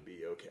probably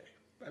be okay.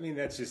 I mean,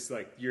 that's just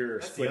like you're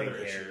that's the splitting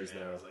other hairs, issue.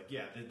 Man. though. It's like,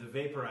 the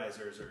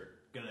vaporizers are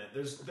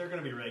they're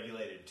gonna be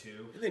regulated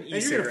too. And then And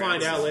you're gonna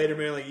find out later,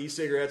 man, like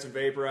e-cigarettes and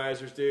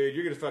vaporizers, dude.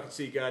 You're gonna fucking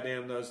see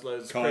goddamn those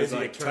cause crazy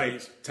like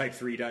attorneys. type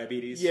 3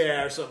 diabetes.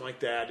 Yeah, or something like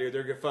that, dude.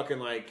 They're gonna fucking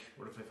like.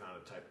 What if they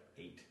found a type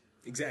 8?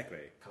 Exactly.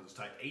 Because it's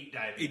type 8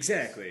 diabetes.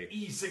 Exactly.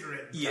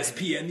 E-cigarette.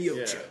 ESPN the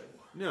Yeah. Ocho.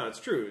 No, it's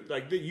true.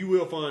 Like you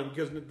will find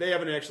because they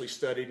haven't actually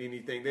studied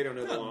anything. They don't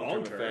know the Not long-term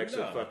long-term, effects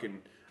no.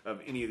 of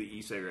any of the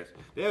e-cigarettes.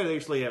 They haven't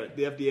actually have it.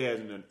 The FDA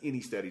hasn't done any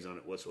studies on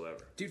it whatsoever.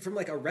 Dude, from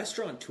like a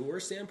restaurateur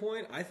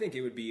standpoint, I think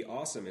it would be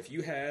awesome if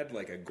you had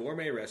like a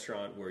gourmet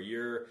restaurant where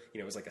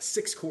it was like a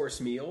 6-course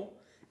meal,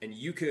 and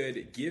you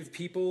could give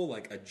people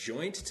like a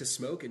joint to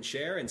smoke and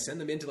share and send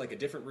them into like a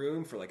different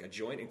room for like a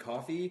joint and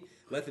coffee,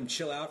 let them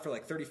chill out for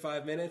like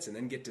 35 minutes and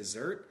then get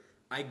dessert.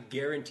 I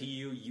guarantee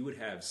you would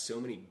have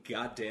so many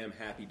goddamn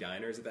happy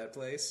diners at that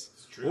place.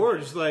 It's true. Or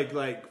just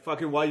like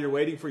fucking while you're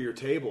waiting for your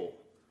table.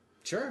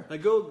 Sure.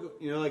 Like go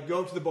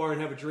up to the bar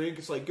and have a drink.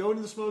 It's like go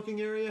into the smoking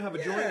area, have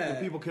a joint, Yeah. and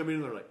people come in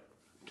and they're like,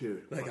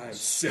 dude, Like fucking I'm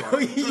so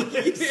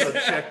So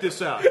check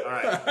this out. All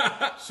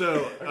right.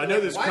 So I know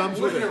this Why comes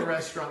with wouldn't it. a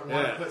restaurant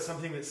want Yeah. to put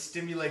something that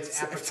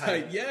stimulates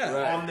appetite Yeah.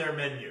 Right. on their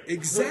menu?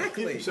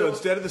 Exactly. So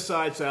instead of the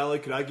side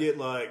salad, could I get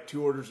like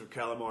 2 orders of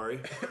calamari?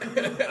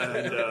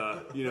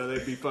 And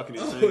they'd be fucking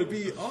insane. Oh, it'd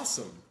be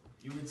awesome.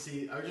 You would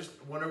see. I just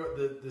wonder what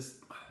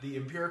the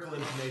empirical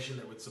information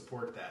that would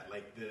support that,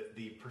 like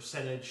the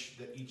percentage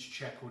that each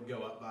check would go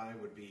up by,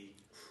 would be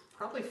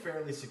probably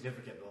fairly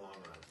significant in the long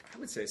run. I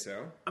would say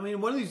so. I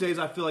mean, one of these days,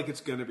 I feel like it's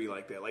going to be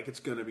like that. Like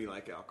it's going to be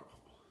like alcohol.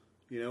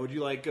 Would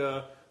you like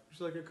a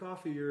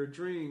coffee or a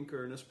drink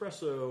or an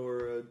espresso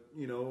or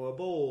a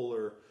bowl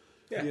or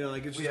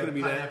like it's We just going have to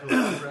be that.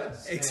 pineapple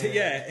spreads. and-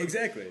 Yeah,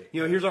 exactly.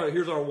 Here's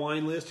our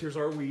wine list. Here's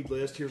our weed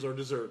list. Here's our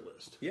dessert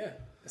list. Yeah,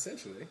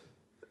 essentially.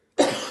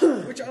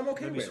 Which I'm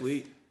okay That'd be with.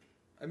 sweet.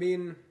 I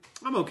mean,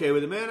 I'm okay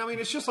with it, man. I mean,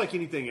 it's just like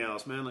anything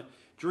else, man. Like,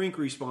 drink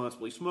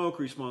responsibly, smoke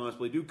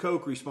responsibly, do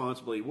coke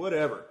responsibly,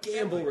 whatever.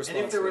 gamble And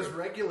responsibly. if there was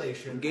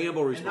regulation,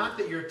 Gamble and not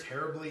that you're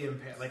terribly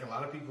impaired. Like a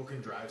lot of people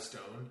can drive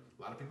stoned,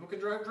 a lot of people can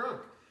drive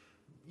drunk,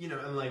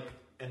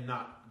 and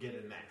not get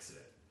in an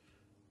accident.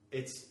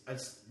 It's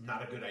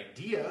not a good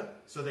idea.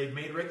 So they've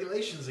made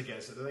regulations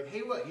against it. They're like, hey,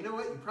 you know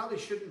what? You probably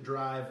shouldn't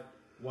drive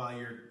while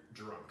you're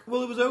drunk.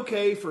 Well, it was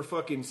okay for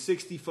fucking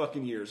 60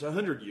 fucking years,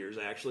 100 years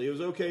actually. It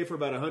was okay for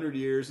about 100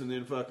 years, and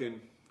then fucking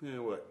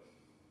what?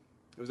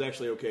 It was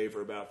actually okay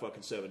for about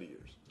fucking 70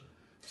 years.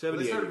 Well,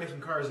 they 78 started years.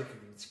 making cars that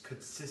could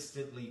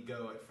consistently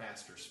go at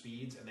faster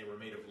speeds, and they were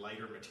made of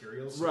lighter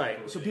materials.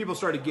 Right, so people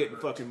started getting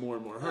fucking more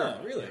and more hurt.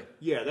 Oh, really?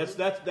 Yeah,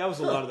 that was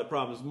a lot of the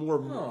problems. And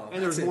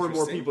there's that's more and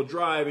more interesting. people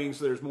driving,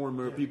 so there's more and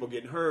more people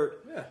getting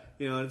hurt.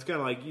 Yeah. And it's kind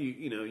of like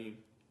you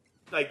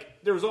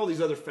like there was all these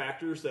other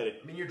factors that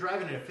I mean, you're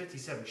driving in a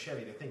 '57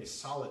 Chevy. The thing is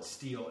solid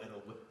steel and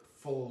with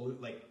full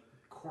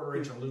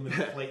quarter-inch aluminum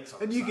plates.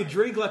 On and the you side. could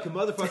drink like a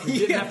motherfucker. You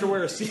didn't have to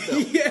wear a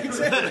seatbelt. Yeah,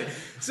 exactly.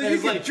 So And you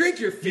it's can like, drink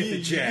your fifth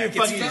of Jack.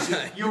 You, It's fucking-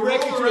 fine. you You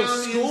wreck roll into a around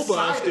the school inside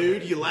bus, of it.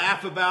 dude. You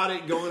laugh about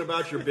it, going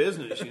about your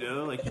business.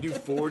 Like you do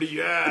 40.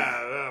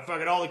 Yeah,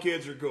 fucking all the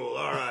kids are cool.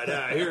 All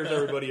right, here's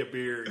everybody a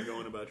beer and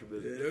going about your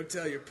business. Don't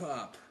tell your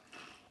pop.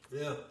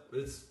 Yeah,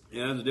 but it's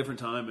Yeah, it was a different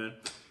time, man.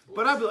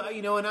 But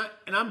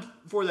I'm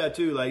for that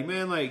too. Like,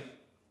 man, like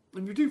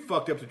when you're too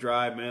fucked up to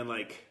drive, man,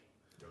 like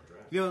don't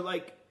drive.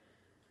 like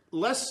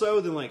less so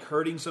than like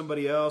hurting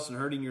somebody else and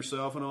hurting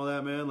yourself and all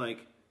that, man.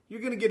 Like you're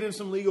gonna get in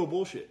some legal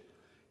bullshit.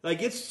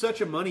 Like it's such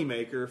a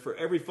moneymaker for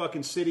every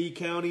fucking city,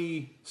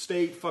 county,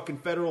 state, fucking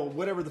federal,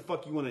 whatever the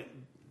fuck you want to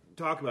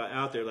talk about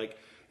out there. Like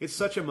it's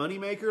such a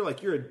moneymaker.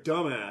 Like you're a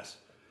dumbass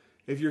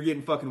if you're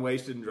getting fucking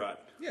wasted and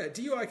driving. Yeah,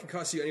 DUI can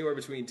cost you anywhere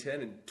between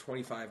 10 and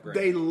 25 grand.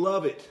 They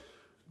love it.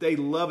 They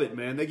love it,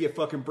 man. They get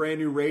fucking brand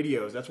new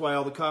radios. That's why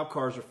all the cop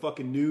cars are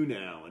fucking new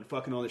now and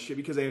fucking all this shit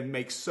because they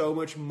make so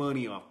much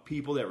money off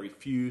people that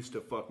refuse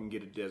to fucking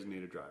get a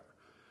designated driver.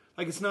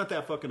 Like, it's not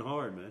that fucking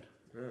hard, man.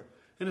 Yeah.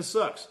 And it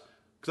sucks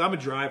because I'm a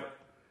driver.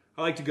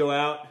 I like to go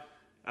out.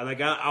 I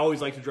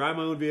always like to drive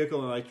my own vehicle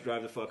and I like to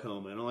drive the fuck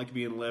home. I don't like to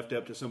be left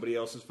up to somebody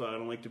else's I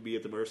don't like to be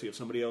at the mercy of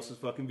somebody else's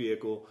fucking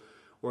vehicle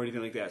or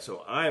anything like that.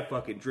 So I have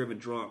fucking driven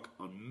drunk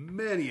on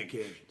many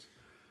occasions.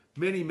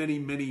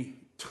 Many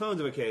tons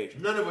of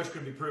occasions. None of which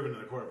could be proven in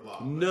the court of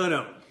law. None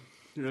of them.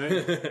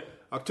 Right?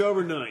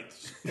 October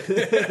 9th.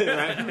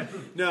 Right?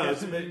 No,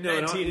 it's, no,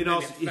 it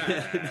also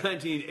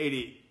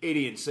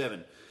 1980 and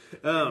 7.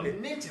 No,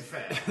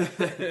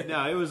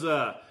 it was,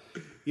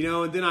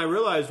 and then I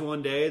realized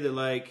one day that,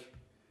 like,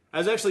 I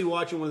was actually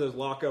watching one of those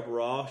Lock Up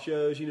Raw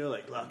shows,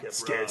 like Lock Up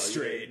Scared Raw.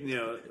 Straight.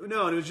 No, and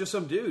it was just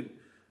some dude.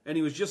 And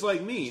he was just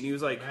like me. And he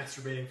was like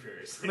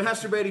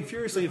Masturbating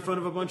furiously. in front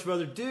of a bunch of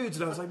other dudes.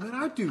 And I was like, man,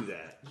 I'd do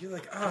that. You're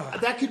like,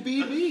 That could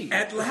be me.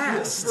 at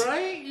last.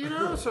 Right?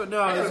 So, no,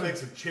 I I gotta was, make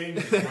some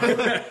changes. in my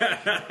life.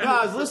 no,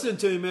 I was listening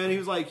to him, man. He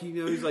was like, it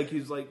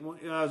was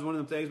one of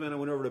them things, man. I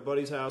went over to a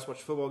buddy's house,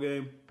 watched a football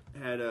game,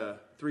 had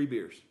 3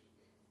 beers.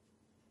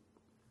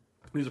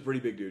 He was a pretty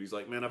big dude. He's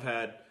like, man, I've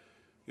had,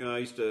 I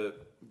used to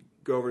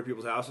go over to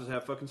people's houses,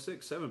 have fucking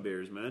 6, 7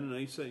 beers, man. And I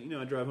used to say,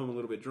 I drive home a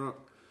little bit drunk.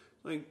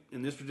 Like,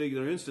 in this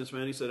particular instance,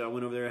 man, he said, I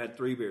went over there, had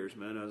 3 beers,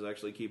 man. I was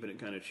actually keeping it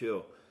kind of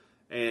chill.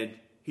 And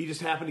he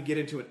just happened to get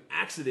into an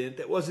accident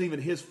that wasn't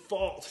even his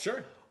fault.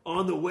 Sure.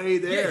 On the way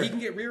there. Yeah, he can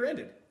get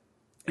rear-ended.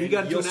 He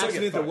got into You'll an still get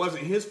accident that fucked.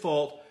 wasn't his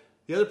fault.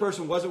 The other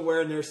person wasn't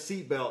wearing their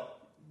seatbelt.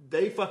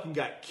 They fucking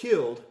got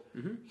killed.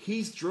 Mm-hmm.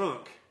 He's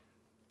drunk.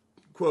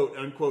 Quote,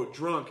 unquote,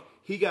 drunk.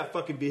 He got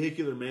fucking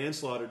vehicular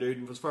manslaughter, dude,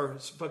 and was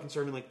fucking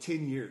serving like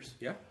 10 years.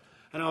 Yeah.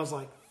 And I was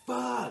like,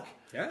 fuck.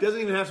 Yeah.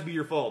 Doesn't even have to be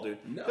your fault, dude.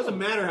 No. Doesn't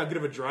matter how good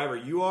of a driver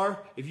you are.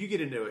 If you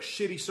get into a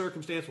shitty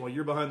circumstance while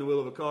you're behind the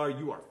wheel of a car,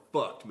 you are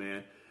fucked,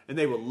 man. And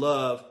they will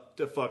love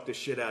to fuck the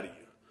shit out of you.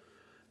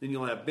 Then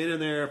you'll have Ben in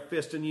there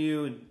fisting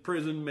you in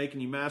prison,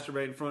 making you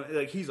masturbate in front.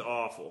 Like, he's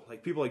awful.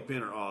 Like, people like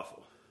Ben are awful.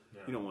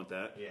 You don't want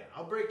that. Yeah,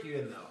 I'll break you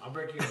in though. I'll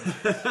break you in.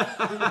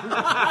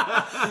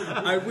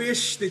 I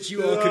wish that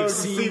you all could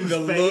see see his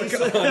the face.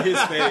 look on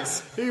his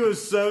face. He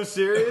was so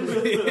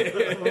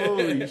serious.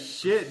 Holy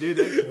shit, dude.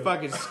 That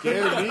fucking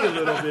scared me a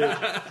little bit.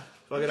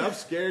 Fucking, I'm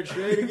scared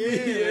straight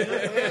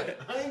again.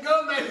 I ain't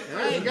going back.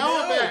 I ain't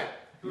going back.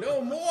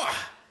 No more.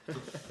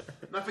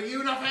 Not for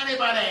you, not for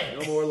anybody.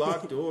 No more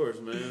locked doors,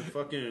 man.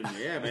 Fucking,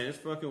 yeah, man. It's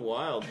fucking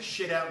wild. Just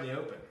shit out in the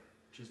open.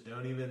 Just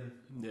don't even.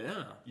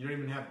 Yeah. You don't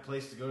even have a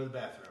place to go to the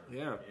bathroom.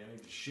 Yeah. You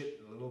just shit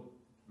in a little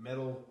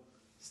metal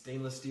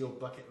stainless steel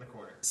bucket in the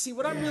corner. See,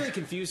 what I'm really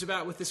confused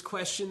about with this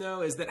question,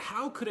 though, is that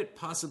how could it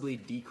possibly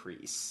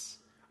decrease?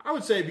 I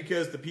would say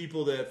because the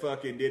people that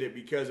fucking did it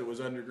because it was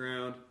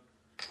underground,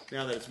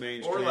 now that it's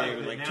mainstream, Or and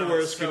like like now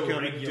tourists it's so can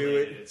come and do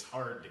regulated, it. it's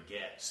hard to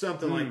get.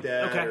 Something like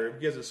that, okay. or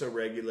because it's so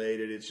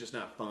regulated, it's just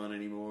not fun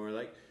anymore.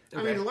 Like, I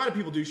Okay. mean, a lot of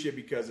people do shit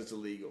because it's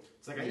illegal.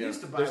 It's like I You know,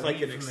 used to buy there's weed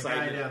like an from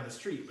excitement. the guy down the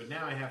street, but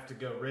now I have to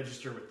go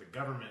register with the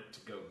government to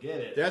go get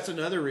it. That's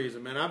another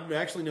reason, man. I've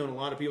actually known a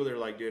lot of people that are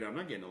like, dude, I'm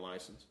not getting a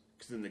license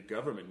because then the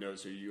government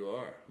knows who you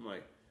are. I'm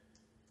like,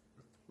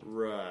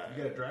 Right.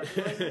 You got a driver's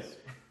license?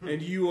 And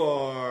you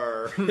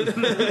are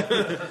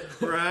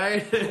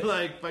right,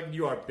 like fucking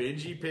you are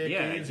Benji Pickens.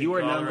 Yeah, you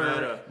are number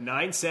Colorado.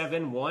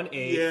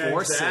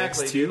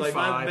 97184625086. Dude. Like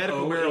my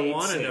medical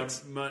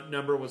marijuana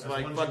number was That's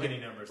like one too fucking many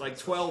numbers. like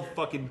That's 12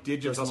 fucking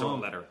digits There's also long.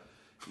 a letter.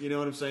 You know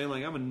what I'm saying?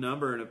 Like I'm a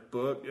number in a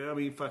book. I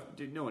mean, fuck,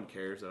 dude, no one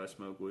cares that I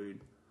smoke weed,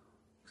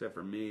 except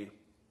for me.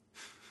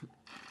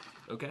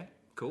 Okay,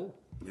 cool.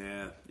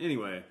 Yeah.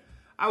 Anyway,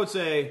 I would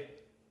say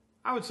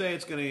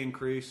it's going to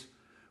increase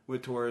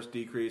with tourists,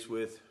 decrease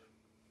with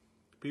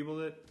people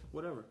that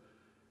whatever.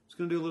 It's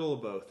going to do a little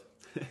of both.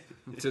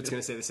 So it's going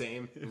to stay the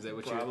same? Is that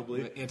what Probably.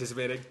 you're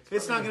anticipating?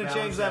 It's not going to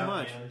change that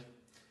much.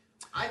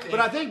 But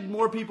I think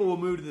more people will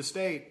move to the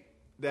state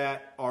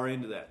that are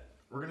into that.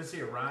 we're going to see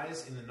a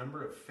rise in the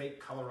number of fake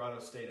Colorado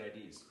state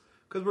IDs.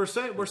 Because we're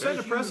setting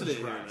a precedent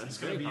here, man. It's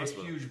going to be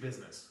possible. a huge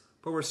business.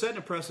 But we're setting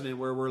a precedent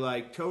where we're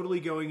like totally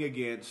going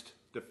against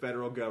the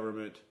federal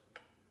government's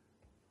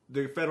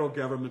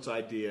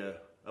idea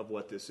of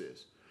what this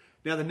is.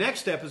 Now the next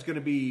step is going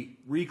to be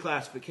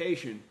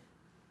reclassification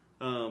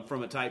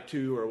from a type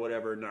 2 or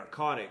whatever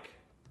narcotic.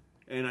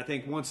 And I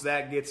think once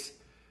that gets,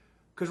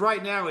 because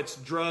right now it's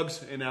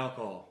drugs and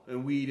alcohol,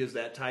 and weed is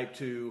that type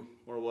 2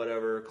 or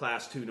whatever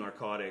class 2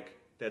 narcotic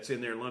that's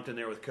in there, lumped in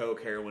there with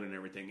coke, heroin, and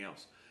everything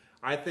else.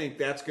 I think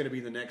that's going to be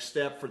the next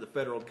step for the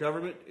federal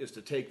government, is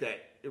to take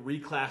that,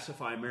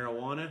 reclassify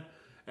marijuana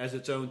as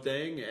its own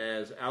thing,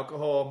 as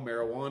alcohol,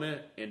 marijuana,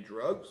 and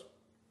drugs.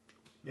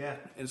 Yeah.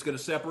 And it's going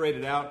to separate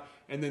it out,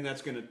 and then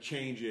that's going to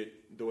change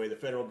it the way the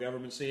federal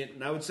government see it.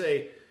 And I would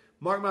say,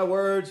 mark my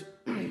words,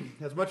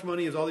 as much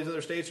money as all these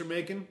other states are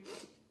making,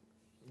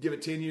 give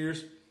it 10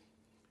 years,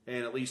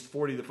 and at least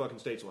 40 of the fucking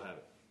states will have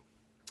it,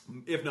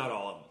 if not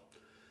all of them.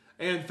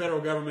 And federal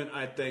government,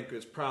 I think,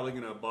 is probably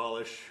going to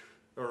abolish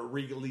or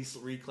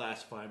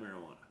reclassify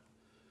marijuana.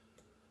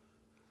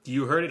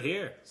 You heard it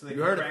here. So they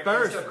You heard it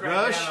first, still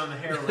crack Rush. down on the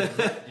heroin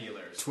meth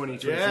dealers.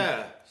 2023.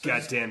 Yeah.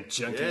 Goddamn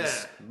junkies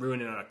Yeah.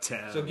 ruining our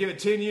town. So give it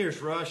 10 years,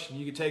 Rush, and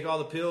you can take all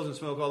the pills and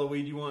smoke all the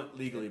weed you want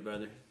legally,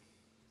 brother.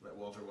 Let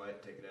Walter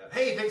White take it out.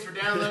 Hey, thanks for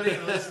downloading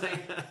and listening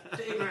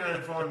to Ignorant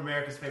Uninformed,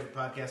 America's favorite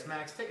podcast.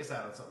 Max, take us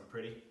out on something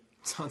pretty.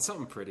 It's on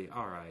something pretty.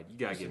 All right, you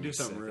gotta give me Do a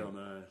something second. real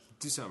nice.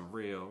 Do something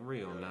real Put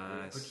your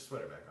nice.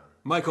 sweater back on.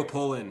 Michael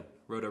Pollan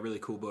wrote a really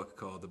cool book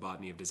called The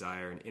Botany of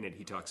Desire, and in it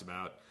he talks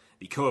about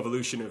the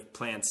coevolution of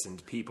plants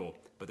and people.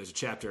 But there's a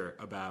chapter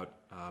about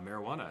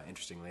marijuana,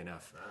 interestingly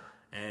enough.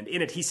 And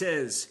in it he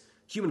says,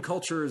 human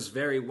cultures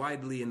vary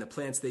widely in the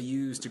plants they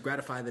use to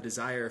gratify the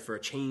desire for a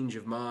change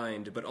of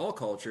mind, but all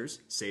cultures,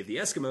 save the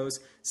Eskimos,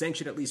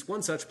 sanction at least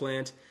one such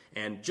plant,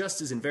 and just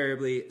as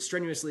invariably,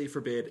 strenuously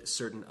forbid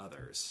certain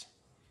others.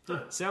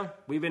 So,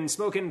 we've been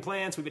smoking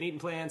plants, we've been eating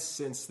plants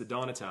since the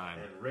dawn of time.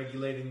 And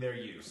regulating their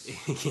use.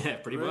 Yeah,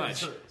 pretty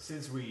much.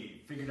 Since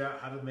we figured out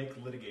how to make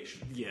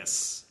litigation.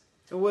 Yes.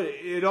 And what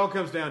it all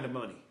comes down to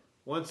money.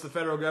 Once the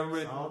federal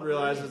government All the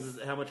realizes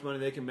how much money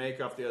they can make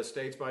off the other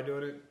states by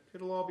doing it,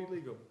 it'll all be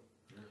legal.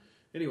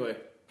 Anyway,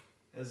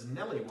 As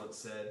Nelly once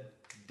said,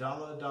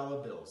 dollar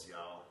bills,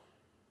 y'all.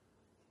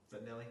 Is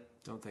that Nelly?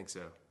 Don't think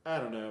so. I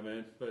don't know,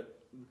 man, but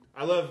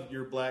I love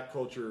your black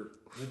culture.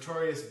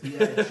 Notorious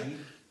B.I.G.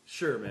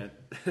 Sure, man.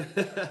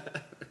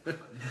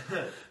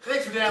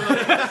 Thanks for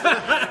downloading.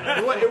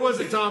 It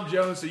wasn't Tom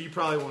Jones, so you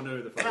probably won't know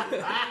who the fuck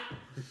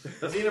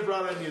Xena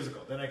brought on a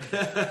musical. Then I can.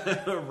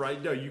 it is. Right?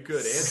 No, you could.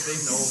 And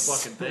sing the whole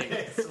fucking thing.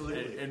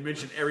 Absolutely. And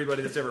mention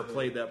everybody that's ever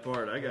played that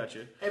part. I got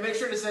you. Hey, make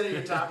sure to send in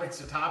your topics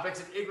to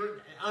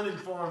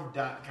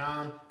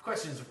topics@ignorantanduninformed.com.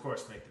 Questions, of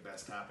course, make the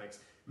best topics.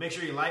 Make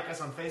sure you like us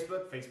on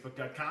Facebook,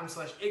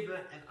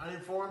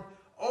 facebook.com/ignorantanduninformed,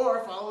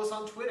 or follow us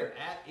on Twitter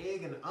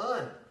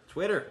 @igandun.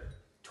 Twitter.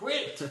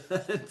 Twit!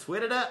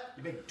 Twit it up.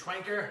 You big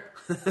twanker.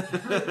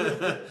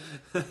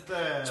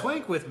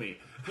 Twank with me.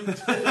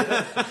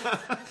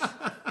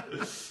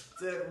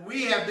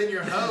 We have been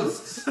your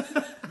hosts,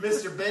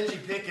 Mr. Benji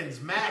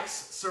Pickens, Max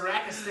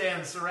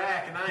Sarakistan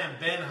Sarak, and I am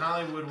Ben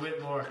Hollywood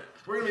Whitmore.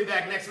 We're going to be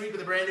back next week with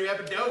a brand new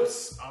episode,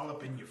 all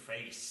up in your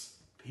face.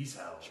 Peace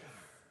out.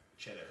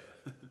 Cheddar.